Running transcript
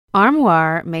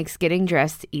Armoire makes getting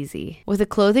dressed easy. With a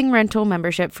clothing rental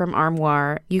membership from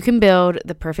Armoire, you can build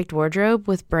the perfect wardrobe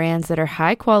with brands that are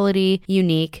high quality,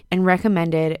 unique, and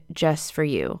recommended just for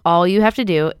you. All you have to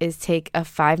do is take a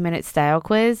 5-minute style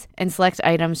quiz and select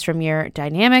items from your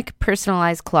dynamic,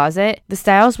 personalized closet. The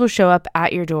styles will show up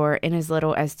at your door in as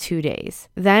little as 2 days.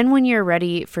 Then when you're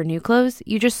ready for new clothes,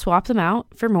 you just swap them out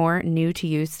for more new to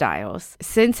you styles.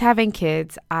 Since having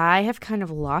kids, I have kind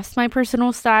of lost my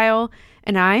personal style,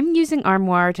 and I'm using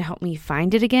Armoire to help me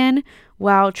find it again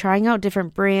while trying out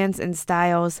different brands and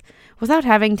styles without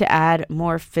having to add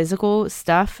more physical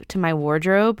stuff to my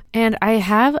wardrobe. And I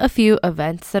have a few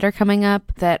events that are coming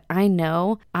up that I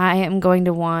know I am going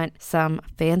to want some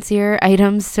fancier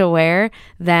items to wear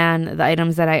than the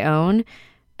items that I own.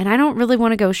 And I don't really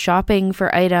want to go shopping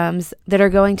for items that are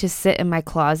going to sit in my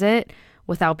closet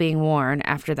without being worn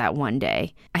after that one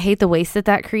day. I hate the waste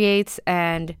that creates,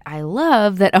 and I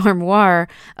love that Armoire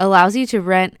allows you to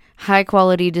rent high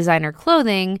quality designer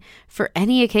clothing for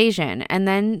any occasion and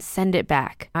then send it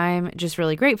back. I'm just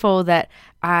really grateful that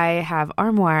I have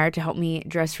Armoire to help me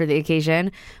dress for the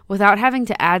occasion without having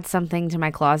to add something to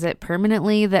my closet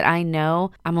permanently that I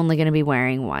know I'm only going to be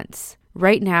wearing once.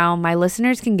 Right now, my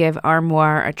listeners can give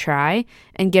Armoire a try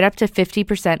and get up to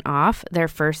 50% off their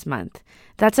first month.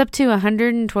 That's up to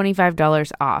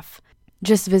 $125 off.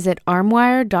 Just visit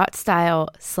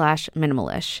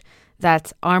armoire.style/minimalish.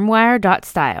 That's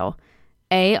armoire.style,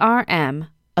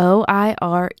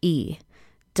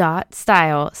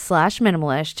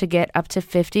 ARMOIRE.style/minimalish to get up to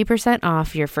 50%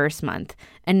 off your first month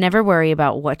and never worry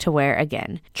about what to wear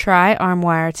again. Try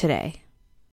Armoire today.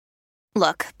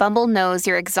 Look, Bumble knows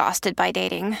you're exhausted by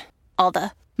dating. All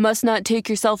the must not take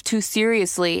yourself too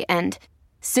seriously and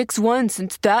 6'1"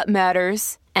 since that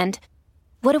matters. And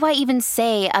what do I even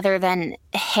say other than,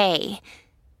 hey?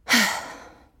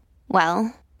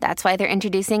 Well, that's why they're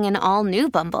introducing an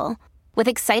all-new Bumble with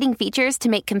exciting features to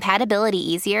make compatibility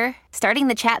easier, starting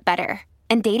the chat better,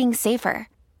 and dating safer.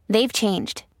 They've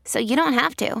changed, so you don't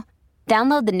have to.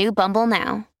 Download the new Bumble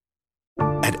now.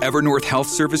 At Evernorth Health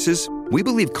Services, we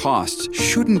believe costs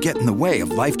shouldn't get in the way of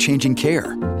life-changing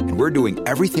care, and we're doing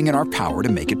everything in our power to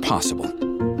make it possible.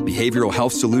 Behavioral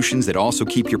health solutions that also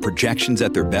keep your projections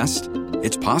at their best?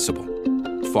 It's possible.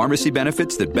 Pharmacy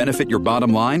benefits that benefit your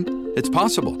bottom line? It's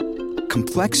possible.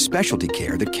 Complex specialty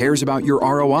care that cares about your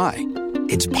ROI?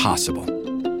 It's possible.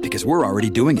 Because we're already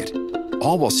doing it.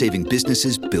 All while saving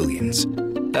businesses billions.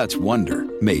 That's Wonder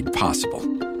made possible.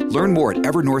 Learn more at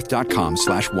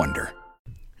evernorth.com/wonder.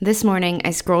 This morning,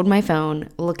 I scrolled my phone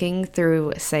looking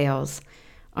through sales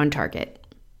on Target.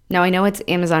 Now, I know it's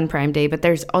Amazon Prime Day, but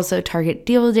there's also Target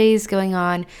deal days going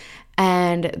on,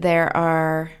 and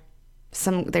there's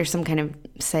some kind of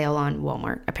sale on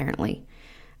Walmart, apparently.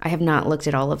 I have not looked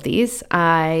at all of these.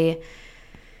 I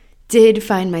did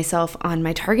find myself on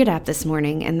my Target app this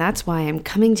morning, and that's why I'm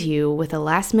coming to you with a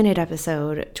last-minute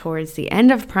episode towards the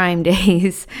end of Prime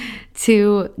Days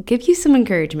to give you some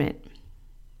encouragement.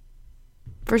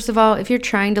 First of all, if you're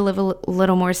trying to live a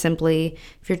little more simply,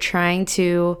 if you're trying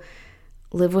to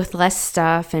live with less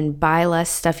stuff and buy less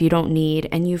stuff you don't need,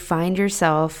 and you find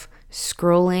yourself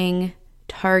scrolling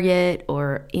Target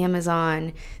or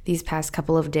Amazon these past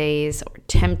couple of days, or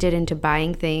tempted into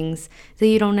buying things that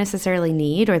you don't necessarily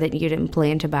need or that you didn't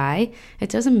plan to buy, it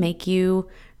doesn't make you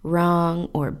wrong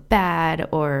or bad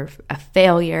or a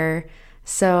failure.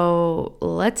 So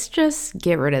let's just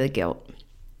get rid of the guilt.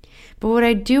 But what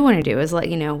I do want to do is let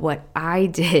you know what I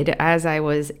did as I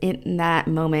was in that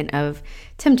moment of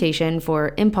temptation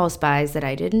for impulse buys that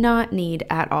I did not need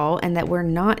at all and that were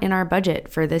not in our budget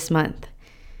for this month.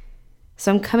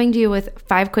 So I'm coming to you with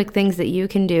 5 quick things that you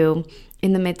can do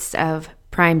in the midst of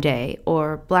Prime Day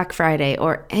or Black Friday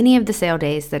or any of the sale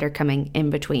days that are coming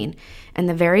in between. And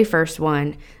the very first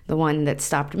one, the one that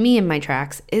stopped me in my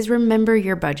tracks, is remember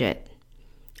your budget.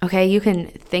 Okay, you can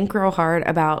think real hard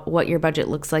about what your budget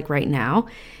looks like right now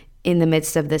in the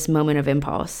midst of this moment of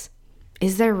impulse.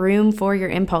 Is there room for your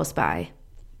impulse buy?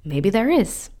 Maybe there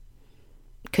is.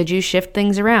 Could you shift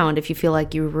things around if you feel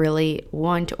like you really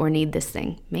want or need this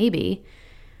thing? Maybe.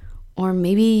 Or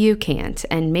maybe you can't,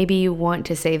 and maybe you want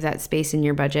to save that space in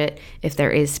your budget if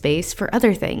there is space for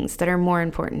other things that are more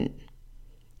important.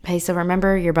 Okay, so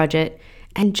remember your budget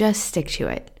and just stick to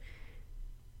it.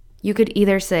 You could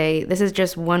either say, this is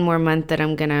just one more month that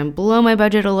I'm going to blow my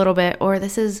budget a little bit, or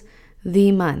this is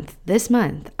the month. This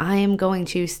month, I am going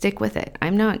to stick with it.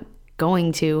 I'm not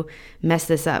going to mess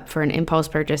this up for an impulse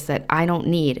purchase that I don't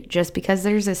need just because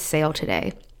there's a sale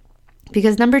today.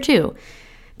 Because number 2,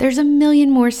 there's a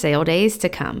million more sale days to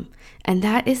come. And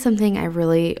that is something I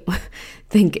really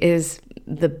think is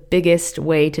the biggest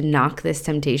way to knock this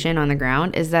temptation on the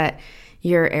ground is that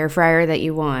your air fryer that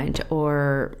you want,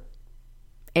 or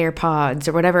AirPods,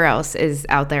 or whatever else is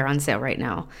out there on sale right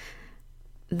now.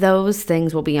 Those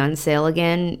things will be on sale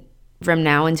again from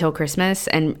now until Christmas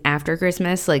and after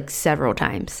Christmas, like several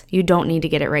times. You don't need to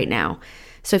get it right now.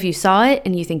 So if you saw it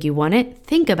and you think you want it,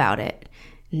 think about it.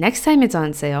 Next time it's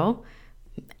on sale,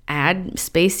 add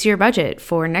space to your budget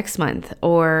for next month,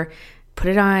 or put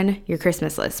it on your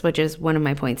Christmas list, which is one of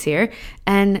my points here.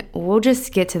 And we'll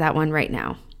just get to that one right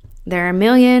now. There are a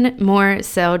million more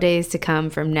sale days to come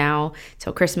from now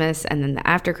till Christmas, and then the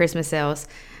after Christmas sales.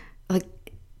 Like,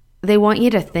 they want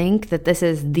you to think that this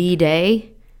is the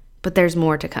day, but there's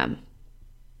more to come.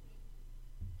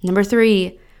 Number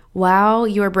 3, while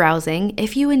you're browsing,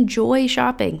 if you enjoy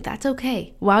shopping, that's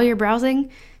okay. While you're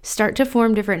browsing, start to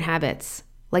form different habits,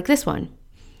 like this one.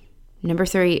 Number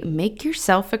 3, make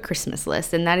yourself a Christmas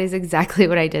list. And that is exactly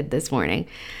what I did this morning.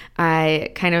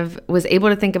 I kind of was able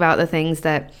to think about the things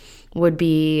that would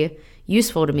be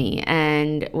useful to me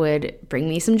and would bring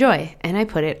me some joy. And I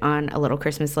put it on a little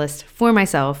Christmas list for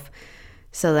myself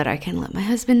so that I can let my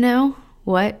husband know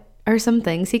what are some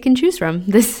things he can choose from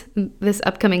this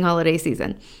upcoming holiday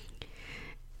season.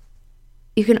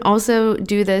 You can also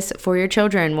do this for your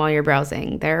children while you're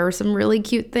browsing. There are some really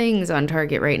cute things on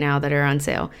Target right now that are on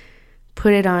sale.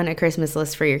 Put it on a Christmas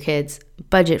list for your kids,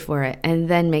 budget for it, and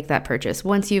then make that purchase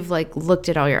once you've looked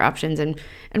at all your options and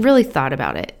really thought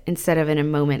about it instead of in a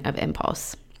moment of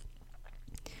impulse.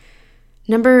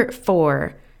 Number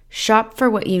 4, shop for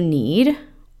what you need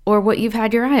or what you've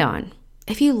had your eye on.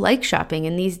 If you like shopping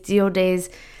and these deal days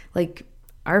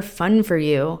are fun for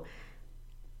you,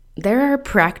 there are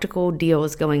practical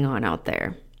deals going on out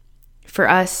there. For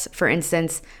us, for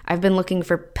instance, I've been looking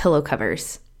for pillow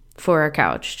covers for our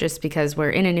couch just because we're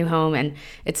in a new home and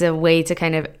it's a way to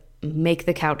kind of make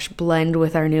the couch blend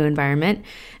with our new environment.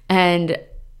 And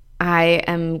I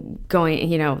am going,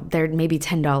 they're maybe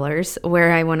 $10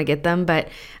 where I want to get them, but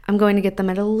I'm going to get them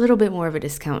at a little bit more of a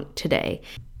discount today.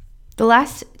 The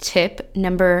last tip,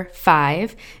 number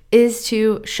 5, is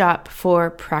to shop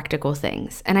for practical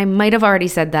things. And I might have already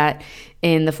said that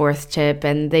in the 4th tip,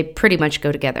 and they pretty much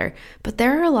go together. But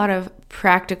there are a lot of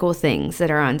practical things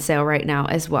that are on sale right now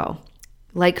as well.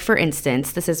 Like, for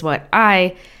instance, this is what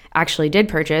I actually did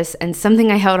purchase and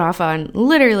something I held off on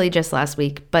literally just last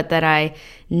week, but that I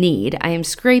need. I am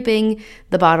scraping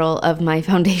the bottle of my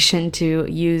foundation to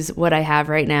use what I have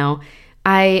right now.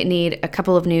 I need a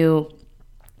couple of new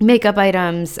makeup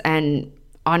items and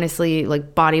honestly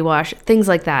body wash, things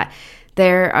like that.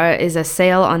 There is a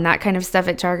sale on that kind of stuff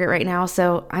at Target right now,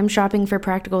 so I'm shopping for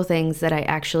practical things that I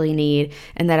actually need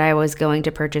and that I was going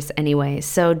to purchase anyways.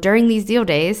 So during these deal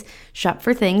days, shop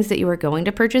for things that you were going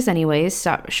to purchase anyways,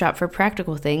 shop for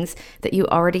practical things that you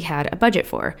already had a budget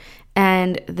for.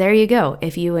 And there you go.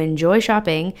 If you enjoy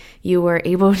shopping, you were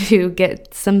able to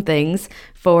get some things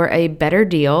for a better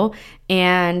deal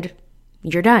and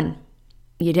you're done.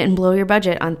 You didn't blow your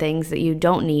budget on things that you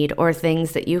don't need or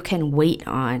things that you can wait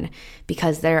on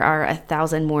because there are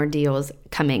 1,000 more deals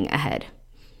coming ahead.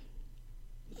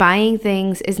 Buying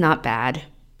things is not bad.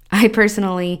 I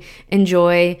personally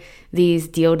enjoy these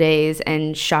deal days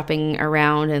and shopping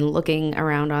around and looking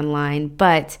around online,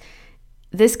 but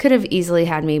this could have easily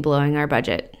had me blowing our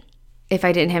budget if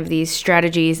I didn't have these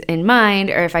strategies in mind,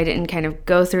 or if I didn't kind of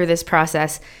go through this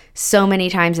process so many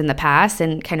times in the past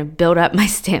and kind of build up my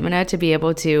stamina to be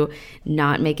able to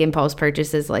not make impulse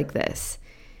purchases like this.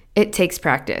 It takes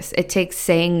practice. It takes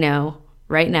saying no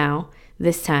right now,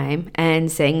 this time, and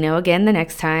saying no again the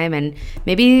next time, and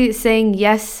maybe saying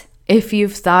yes if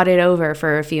you've thought it over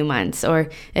for a few months, or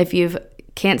if you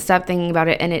can't stop thinking about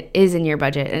it and it is in your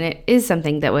budget and it is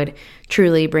something that would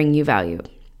truly bring you value.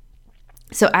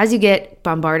 So as you get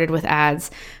bombarded with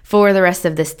ads for the rest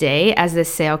of this day, as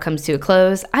this sale comes to a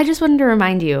close, I just wanted to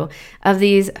remind you of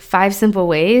these 5 simple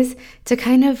ways to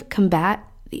kind of combat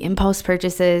the impulse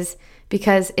purchases,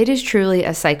 because it is truly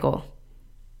a cycle.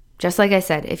 Just like I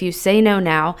said, if you say no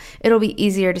now, it'll be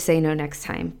easier to say no next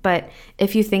time. But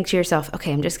if you think to yourself,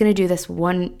 okay, I'm just going to do this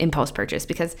one impulse purchase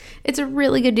because it's a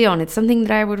really good deal and it's something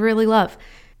that I would really love,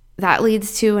 that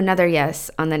leads to another yes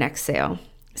on the next sale.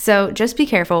 So just be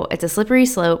careful. It's a slippery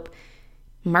slope.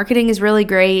 Marketing is really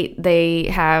great. They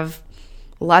have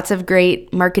lots of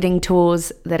great marketing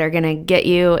tools that are going to get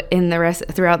you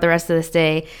throughout the rest of this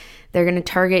day. They're going to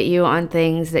target you on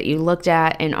things that you looked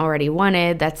at and already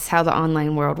wanted. That's how the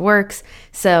online world works.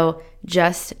 So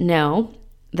just know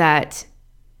that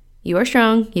you are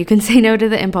strong. You can say no to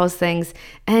the impulse things.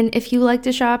 And if you like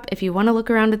to shop, if you want to look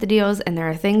around at the deals and there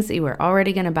are things that you were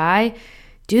already going to buy,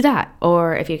 do that.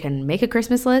 Or if you can make a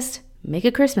Christmas list, make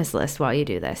a Christmas list while you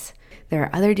do this. There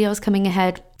are other deals coming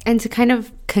ahead. And to kind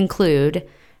of conclude,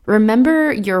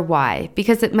 remember your why,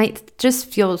 because it might just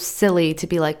feel silly to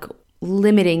be like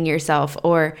limiting yourself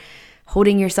or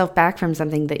holding yourself back from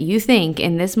something that you think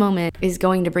in this moment is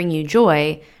going to bring you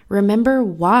joy. Remember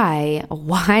why.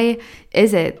 Why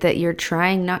is it that you're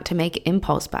trying not to make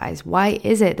impulse buys? Why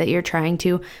is it that you're trying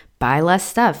to buy less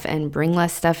stuff and bring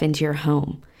less stuff into your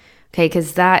home? Okay,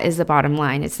 because that is the bottom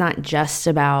line. It's not just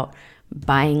about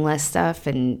buying less stuff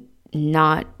and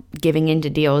not giving into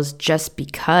deals just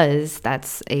because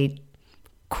that's a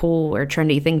cool or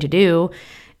trendy thing to do.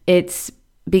 It's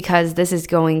because this is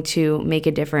going to make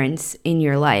a difference in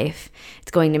your life.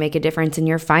 It's going to make a difference in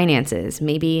your finances.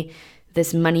 Maybe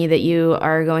this money that you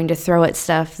are going to throw at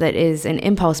stuff that is an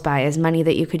impulse buy is money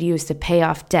that you could use to pay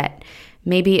off debt.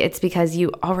 Maybe it's because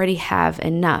you already have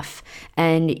enough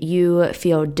and you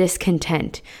feel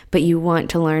discontent, but you want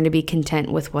to learn to be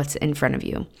content with what's in front of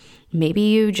you. Maybe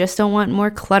you just don't want more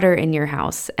clutter in your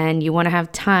house and you want to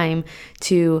have time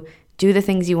to do the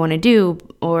things you want to do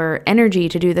or energy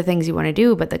to do the things you want to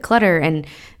do, but the clutter and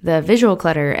the visual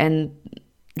clutter and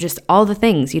just all the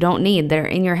things you don't need that are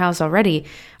in your house already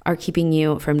are keeping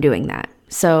you from doing that.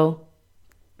 So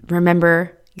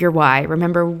remember your why.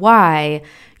 Remember why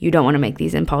you don't want to make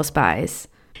these impulse buys.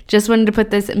 Just wanted to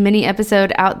put this mini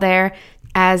episode out there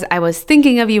as I was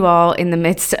thinking of you all in the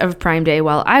midst of Prime Day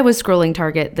while I was scrolling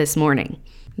Target this morning.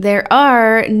 There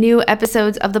are new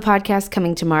episodes of the podcast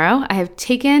coming tomorrow. I have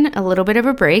taken a little bit of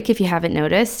a break, if you haven't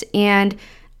noticed, and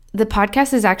the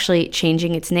podcast is actually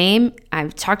changing its name.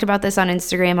 I've talked about this on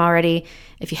Instagram already.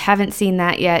 If you haven't seen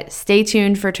that yet, stay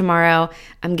tuned for tomorrow.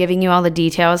 I'm giving you all the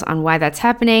details on why that's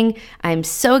happening. I'm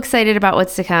so excited about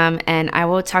what's to come, and I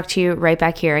will talk to you right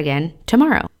back here again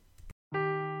tomorrow.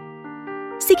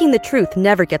 Seeking the truth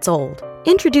never gets old.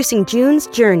 Introducing June's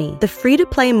Journey, the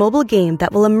free-to-play mobile game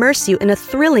that will immerse you in a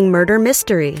thrilling murder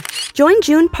mystery. Join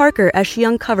June Parker as she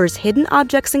uncovers hidden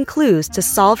objects and clues to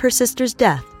solve her sister's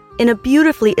death in a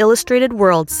beautifully illustrated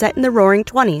world set in the Roaring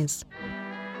 '20s.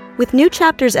 With new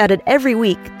chapters added every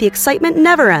week, the excitement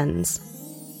never ends.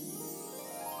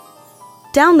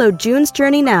 Download June's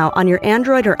Journey now on your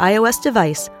Android or iOS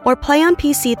device or play on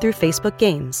PC through Facebook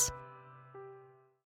Games.